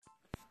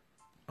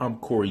I'm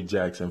Corey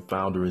Jackson,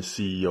 founder and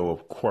CEO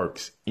of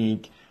Quirks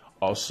Inc.,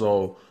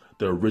 also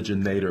the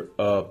originator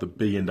of the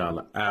Billion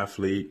Dollar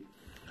Athlete.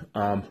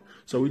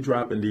 So we're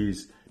dropping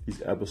these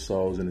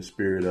episodes in the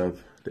spirit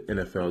of the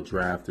NFL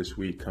draft this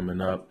week coming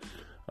up,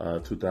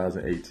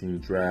 2018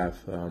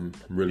 draft. I'm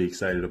really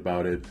excited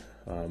about it.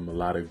 A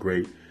lot of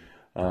great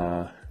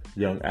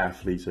young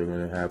athletes are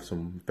going to have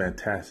some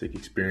fantastic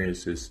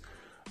experiences,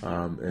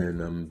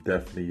 and I'm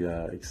definitely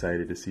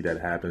excited to see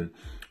that happen.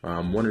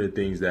 One of the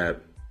things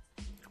that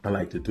I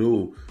like to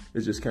do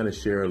is just kind of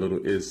share a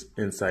little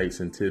insights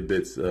and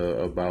tidbits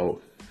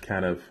about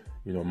kind of,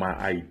 my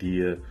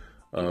idea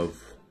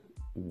of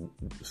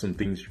some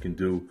things you can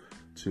do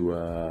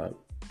to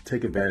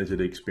take advantage of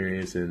the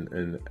experience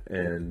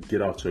and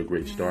get off to a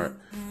great start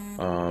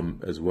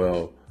as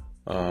well.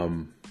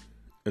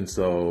 And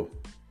so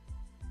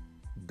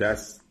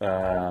that's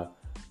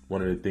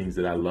one of the things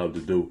that I love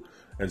to do.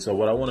 And so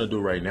what I want to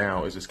do right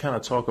now is just kind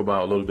of talk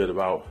about a little bit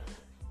about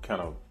kind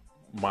of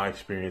my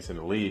experience in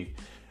the league.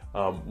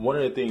 One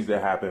of the things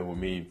that happened with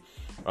me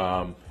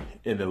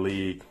in the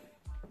league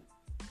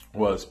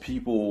was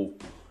people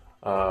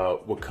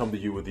would come to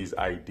you with these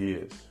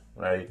ideas,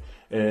 right?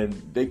 And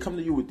they come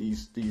to you with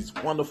these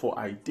wonderful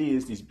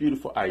ideas, these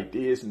beautiful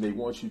ideas, and they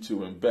want you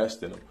to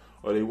invest in them,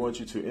 or they want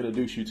you to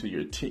introduce them to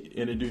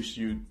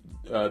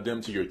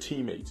your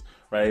teammates,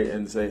 right?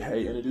 And say,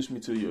 hey, introduce me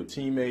to your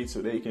teammates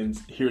so they can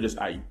hear this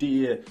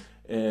idea,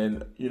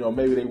 and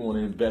maybe they want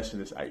to invest in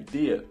this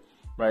idea.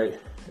 Right.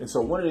 And so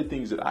one of the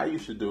things that I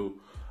used to do,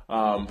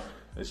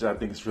 which I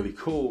think is really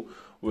cool,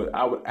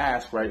 I would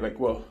ask, right, like,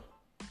 well,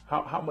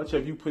 how much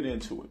have you put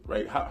into it,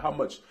 right? How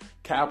much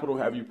capital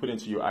have you put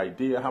into your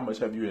idea? How much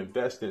have you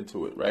invested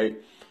into it, right?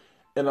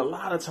 And a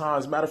lot of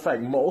times, matter of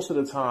fact, most of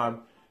the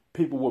time,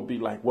 people will be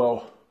like,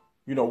 well,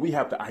 we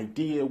have the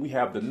idea, we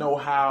have the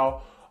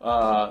know-how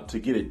to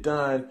get it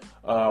done.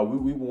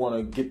 We want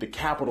to get the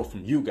capital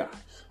from you guys.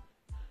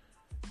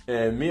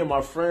 And me and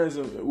my friends,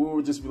 we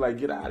would just be like,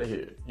 get out of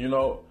here.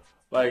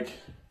 Like,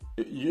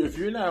 if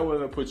you're not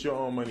willing to put your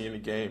own money in the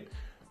game,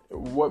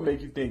 what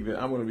makes you think that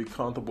I'm going to be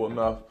comfortable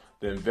enough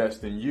to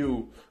invest in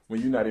you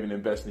when you're not even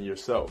investing in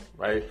yourself,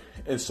 right?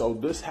 And so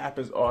this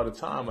happens all the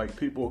time. Like,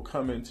 people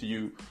come into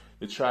you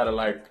to try to,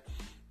 like,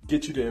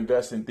 get you to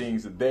invest in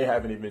things that they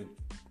haven't even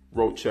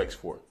wrote checks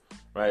for,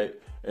 right?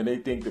 And they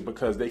think that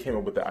because they came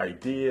up with the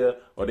idea,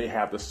 or they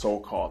have the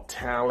so-called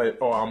talent,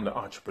 or I'm the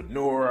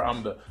entrepreneur,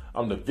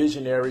 I'm the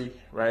visionary,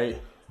 right?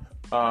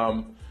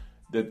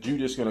 That you're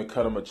just gonna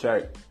cut them a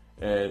check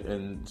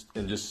and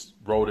just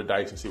roll the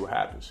dice and see what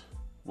happens.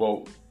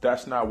 Well,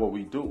 that's not what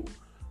we do,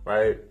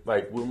 right?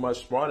 Like, we're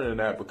much smarter than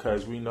that,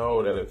 because we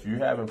know that if you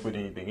haven't put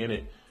anything in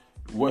it,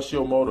 what's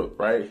your motive,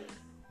 right?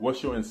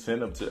 What's your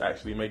incentive to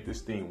actually make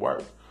this thing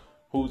work?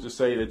 Who's to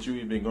say that you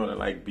even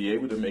gonna be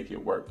able to make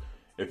it work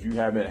if you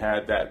haven't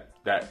had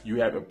that you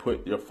haven't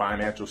put your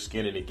financial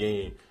skin in the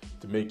game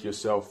to make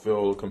yourself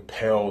feel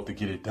compelled to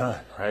get it done,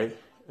 right?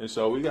 And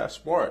so we got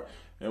smart,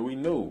 and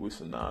we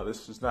said, nah,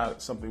 this is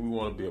not something we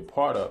want to be a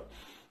part of.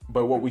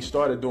 But what we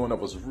started doing that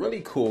was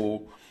really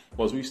cool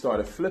was we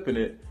started flipping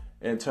it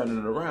and turning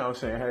it around,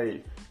 saying,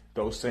 hey,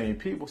 those same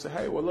people say,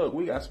 hey, well, look,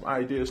 we got some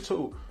ideas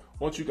too.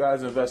 Why don't you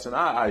guys invest in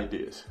our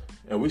ideas?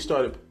 And we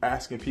started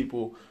asking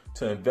people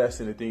to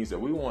invest in the things that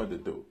we wanted to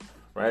do,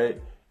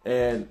 right?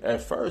 And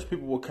at first,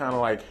 people were kind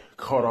of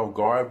caught off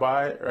guard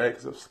by it, right?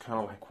 Because it was kind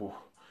of like, well,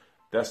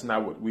 that's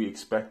not what we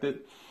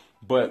expected.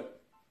 But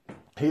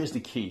here's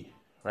the key,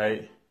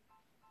 right?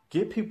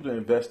 Get people to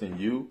invest in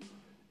you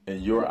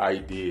and your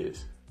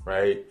ideas,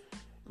 right?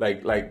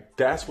 Like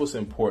that's what's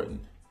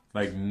important.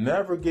 Like,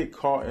 never get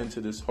caught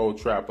into this whole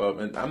trap of,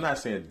 and I'm not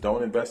saying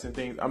don't invest in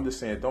things. I'm just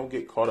saying don't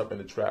get caught up in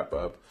the trap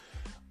of,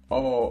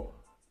 oh,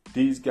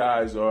 these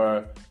guys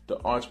are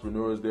the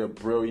entrepreneurs, they're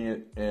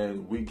brilliant,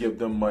 and we give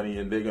them money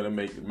and they're going to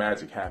make the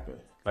magic happen.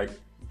 Like,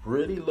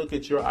 really look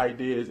at your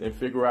ideas and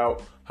figure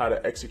out how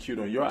to execute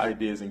on your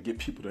ideas and get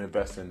people to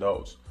invest in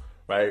those,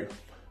 right?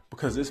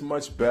 Because it's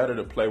much better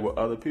to play with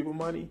other people's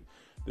money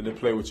than to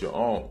play with your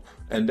own.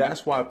 And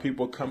that's why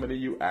people coming to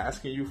you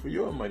asking you for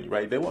your money,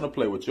 right? They want to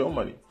play with your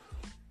money.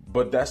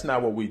 But that's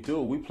not what we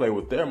do. We play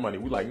with their money.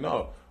 We like,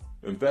 no,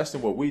 invest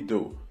in what we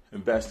do.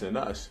 Invest in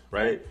us,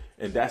 right?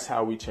 And that's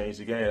how we change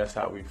the game. That's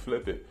how we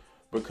flip it.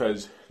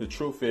 Because the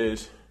truth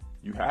is,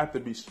 you have to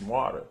be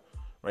smarter,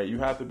 right? You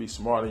have to be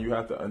smarter. You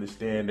have to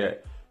understand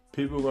that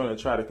people are going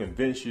to try to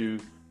convince you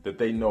that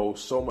they know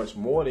so much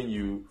more than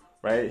you,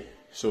 right?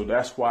 So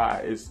that's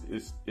why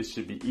it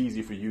should be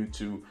easy for you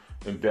to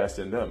invest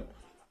in them.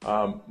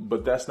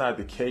 But that's not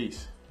the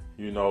case.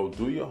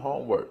 Do your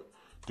homework,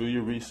 do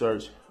your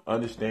research,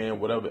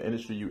 understand whatever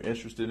industry you're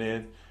interested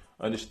in.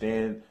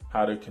 Understand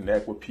how to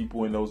connect with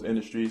people in those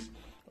industries.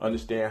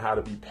 Understand how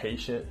to be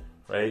patient,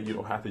 right? You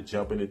don't have to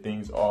jump into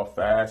things all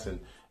fast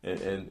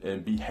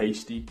and be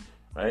hasty,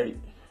 right?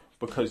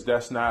 Because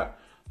that's not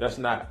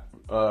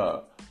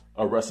a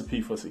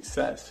recipe for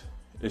success.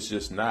 It's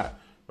just not,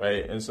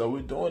 right? And so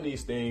we're doing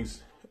these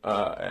things,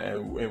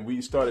 and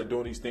we started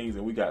doing these things,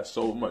 and we got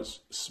so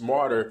much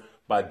smarter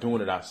by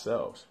doing it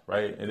ourselves,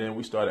 right? And then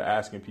we started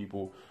asking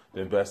people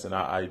to invest in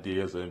our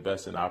ideas or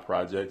invest in our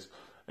projects.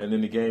 And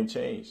then the game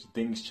changed.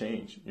 Things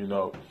change, you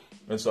know.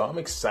 And so I'm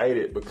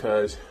excited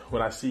because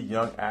when I see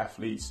young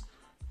athletes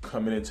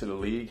coming into the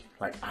league,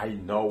 like I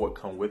know what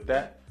come with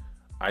that.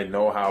 I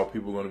know how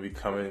people are going to be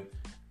coming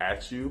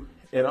at you,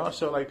 and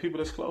also like people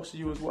that's close to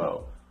you as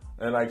well.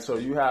 And like, so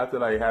you have to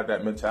like have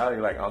that mentality,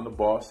 like I'm the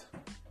boss.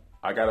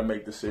 I got to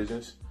make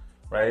decisions,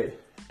 right?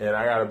 And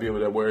I got to be able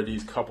to wear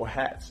these couple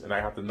hats, and I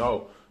have to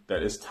know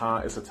that it's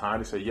a time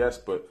to say yes,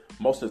 but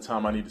most of the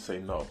time I need to say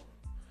no.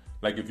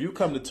 Like if you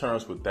come to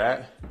terms with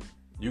that,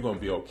 you're going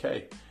to be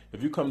okay.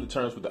 If you come to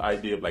terms with the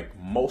idea of like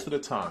most of the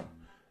time,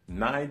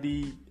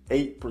 98%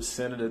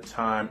 of the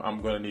time,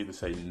 I'm going to need to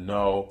say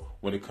no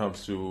when it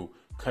comes to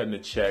cutting a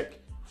check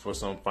for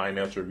some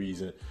financial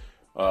reason,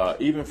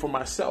 even for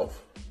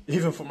myself,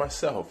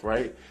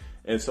 right?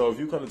 And so if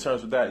you come to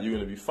terms with that, you're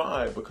going to be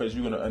fine because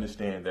you're going to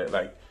understand that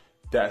like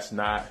that's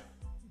not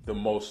the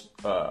most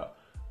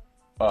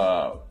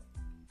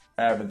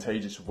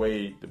advantageous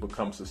way to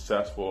become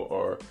successful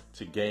or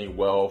to gain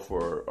wealth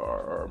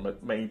or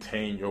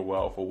maintain your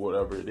wealth or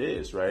whatever it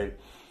is, right?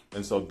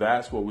 And so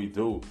that's what we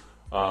do.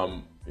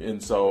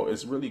 And so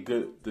it's really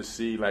good to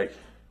see, like,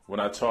 when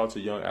I talk to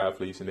young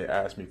athletes and they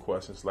ask me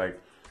questions like,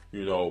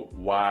 you know,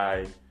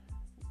 why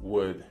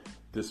would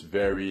this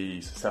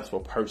very successful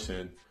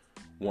person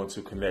want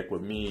to connect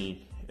with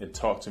me and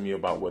talk to me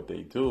about what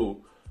they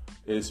do?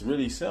 It's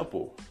really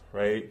simple,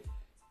 right?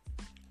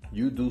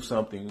 You do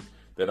something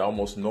that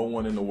almost no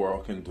one in the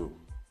world can do.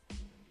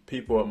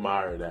 People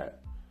admire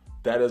that.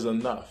 That is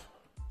enough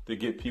to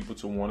get people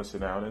to want to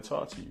sit down and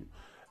talk to you.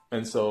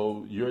 And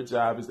so your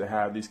job is to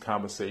have these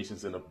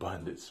conversations in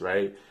abundance,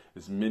 right?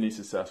 As many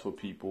successful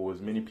people,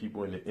 as many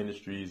people in the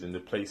industries and the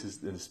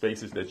places and the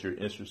spaces that you're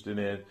interested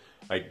in,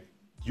 like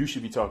you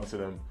should be talking to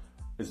them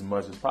as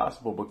much as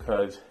possible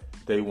because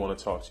they want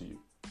to talk to you.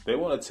 They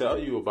want to tell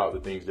you about the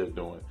things they're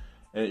doing.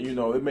 And, you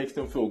know, it makes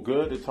them feel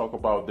good to talk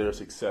about their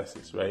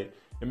successes, right?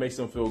 It makes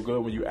them feel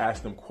good when you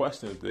ask them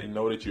questions. They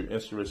know that you're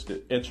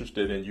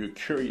interested and you're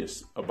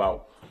curious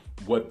about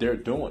what they're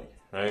doing,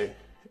 right?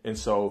 And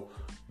so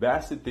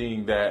that's the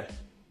thing that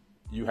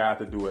you have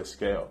to do at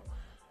scale.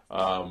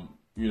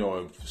 You know,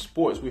 in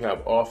sports, we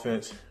have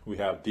offense, we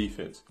have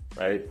defense,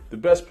 right? The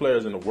best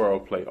players in the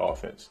world play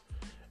offense.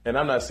 And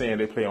I'm not saying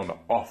they play on the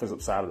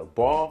offensive side of the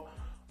ball.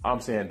 I'm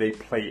saying they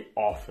play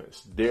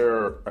offense.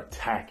 They're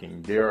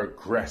attacking, they're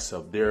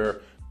aggressive,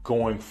 they're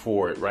going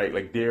for it, right?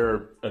 Like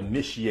they're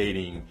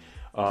initiating.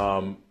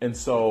 And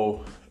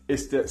so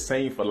it's that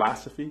same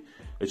philosophy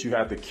that you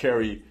have to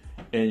carry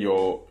in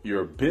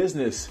your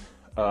business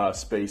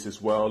space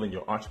as well, in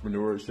your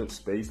entrepreneurship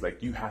space.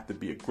 Like you have to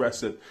be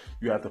aggressive.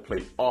 You have to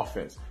play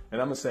offense.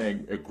 And I'm not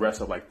saying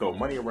aggressive like throw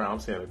money around. I'm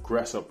saying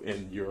aggressive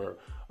in your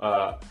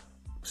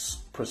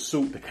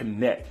pursuit to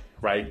connect,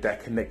 right?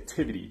 That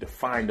connectivity, to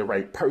find the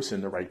right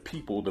person, the right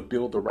people, to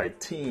build the right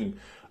team,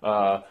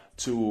 to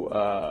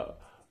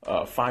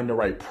find the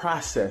right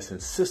process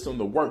and system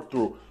to work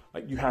through.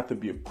 Like you have to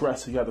be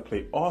aggressive. You have to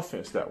play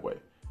offense that way,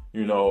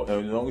 you know,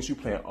 and as long as you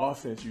playing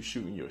offense, you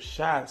shooting your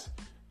shots.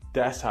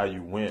 That's how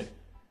you win.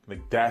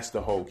 Like that's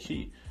the whole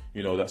key.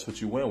 You know, that's what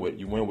you win with.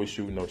 You win with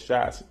shooting those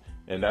shots,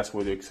 and that's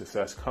where the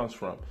success comes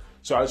from.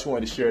 So I just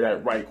wanted to share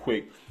that right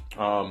quick.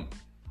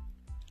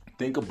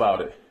 Think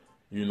about it.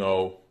 You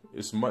know,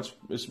 it's much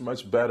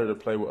better to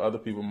play with other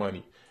people's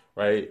money,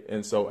 right?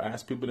 And so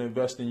ask people to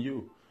invest in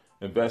you,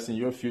 invest in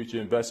your future,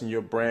 invest in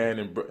your brand,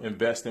 and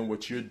invest in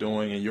what you're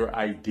doing and your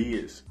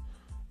ideas.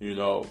 You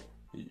know,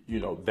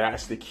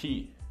 that's the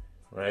key,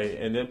 right?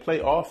 And then play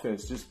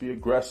offense. Just be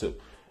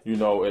aggressive. You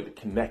know, at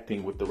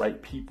connecting with the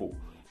right people,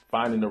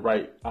 finding the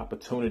right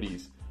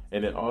opportunities,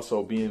 and then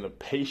also being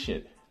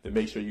patient to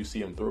make sure you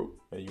see them through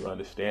and you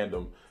understand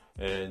them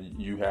and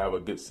you have a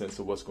good sense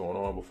of what's going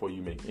on before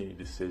you make any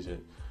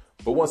decision.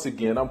 But once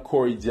again, I'm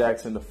Corey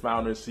Jackson, the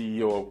founder and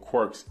CEO of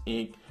Quirks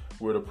Inc.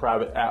 We're the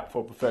private app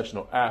for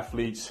professional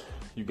athletes.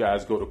 You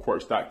guys go to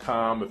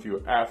Quirks.com if you're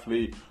an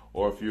athlete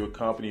or if you're a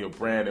company or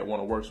brand that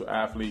want to work with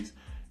athletes.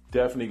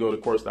 Definitely go to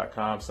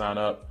Quirks.com, sign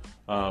up.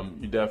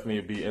 You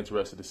definitely be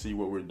interested to see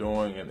what we're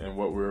doing and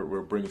what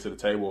we're bringing to the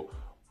table.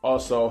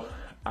 Also,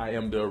 I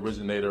am the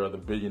originator of the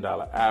 $1 Billion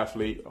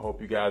Athlete. I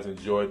hope you guys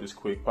enjoyed this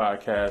quick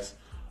podcast.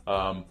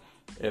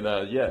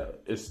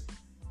 It's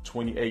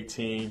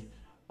 2018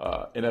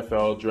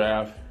 NFL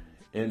draft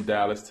in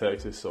Dallas,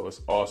 Texas. So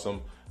it's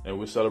awesome. And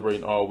we're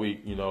celebrating all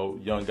week, you know,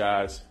 young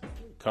guys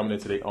coming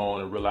into their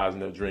own and realizing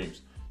their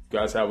dreams. You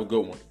guys have a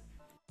good one.